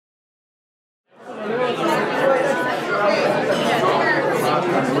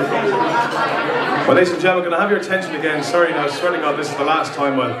Well, ladies and gentlemen, can I have your attention again? Sorry, now, I swear to God, this is the last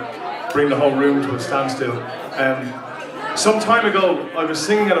time I'll bring the whole room to a standstill. Some time ago, I was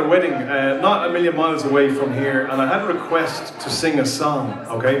singing at a wedding, not a million miles away from here, and I had a request to sing a song,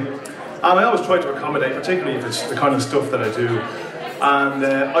 okay? And I always try to accommodate, particularly if it's the kind of stuff that I do. And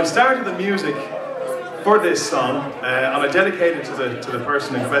I started the music for this song, and I dedicated it to the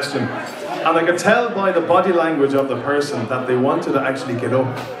person in question. And I could tell by the body language of the person that they wanted to actually get up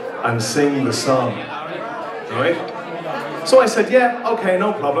and sing the song, right? So I said, yeah, okay,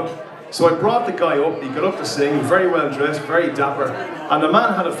 no problem. So I brought the guy up, he got up to sing, very well dressed, very dapper, and the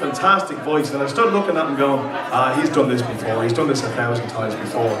man had a fantastic voice, and I stood looking at him going, he's done this before, he's done this 1,000 times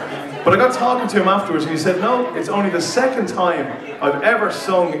before. But I got talking to him afterwards, and he said, no, it's only the second time I've ever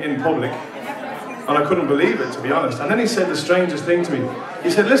sung in public. And I couldn't believe it, to be honest. And then he said the strangest thing to me. He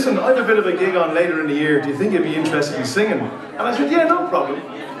said, listen, I have a bit of a gig on later in the year, do you think you'd be interested in singing? And I said, yeah, no problem.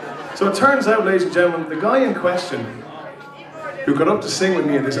 So it turns out, ladies and gentlemen, the guy in question who got up to sing with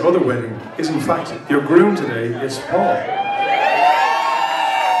me at this other wedding is in fact your groom today, it's Paul.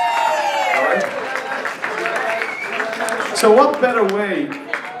 Alright? So what better way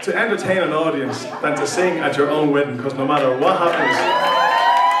to entertain an audience than to sing at your own wedding, because no matter what happens,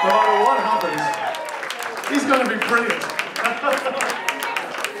 he's going to be brilliant.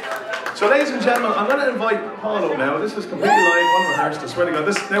 So ladies and gentlemen, I'm going to invite Paul up now. This was completely live, unrehearsed, I swear to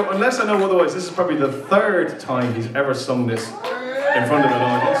God. Now, unless I know otherwise, this is probably the third time he's ever sung this in front of an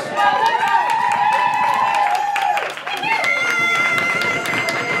audience.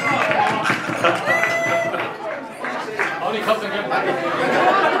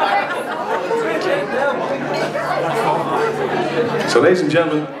 So ladies and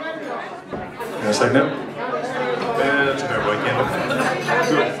gentlemen, in a second now. That's about right, yeah.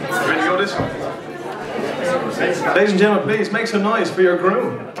 Good. Ready to go this one? Ladies and gentlemen, please make some noise for your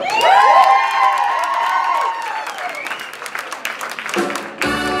groom.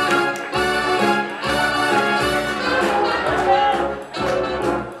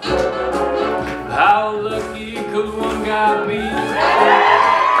 How lucky could one guy be? I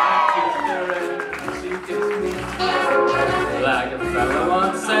kissed her and she kissed me. Like a fella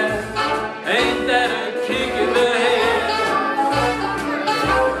once said, ain't that a kick in the head?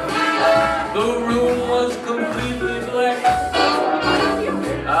 The room was completely black.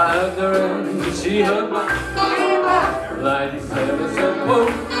 I hugged her and she hugged me. Like a fella said, whoa,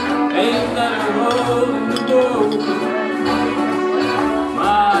 ain't that a hole in the door?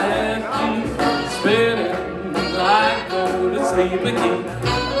 My head keeps spinning, I go to sleep and keep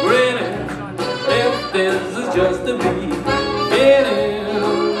grinning. If this is just a beginning,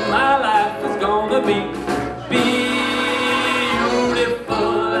 my life is gonna be beautiful.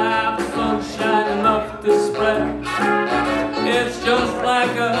 Have sunshine enough to spread. It's just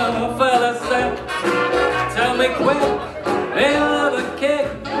like a fella said. Tell me quick, another kick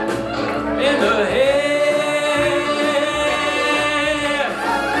in the head.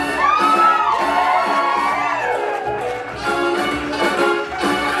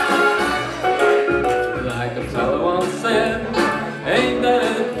 Like a fella once said, ain't that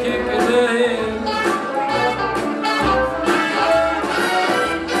a kick in the head?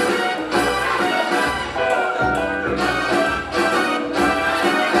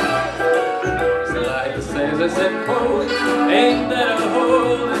 Like the sailor said, quote, ain't that a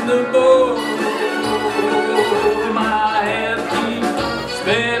hole in the boat? My head keeps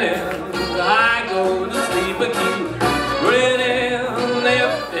spinning, I go to sleep and keep grinning.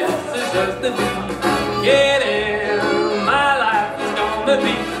 If this is just a beginning, my life is gonna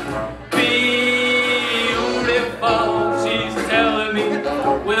be beautiful. She's telling me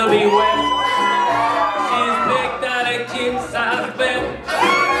we'll be wet. She's picked out a king-size bed.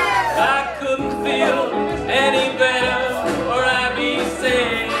 I couldn't feel any better, or I'd be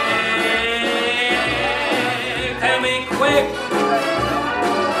sick. Tell me quick,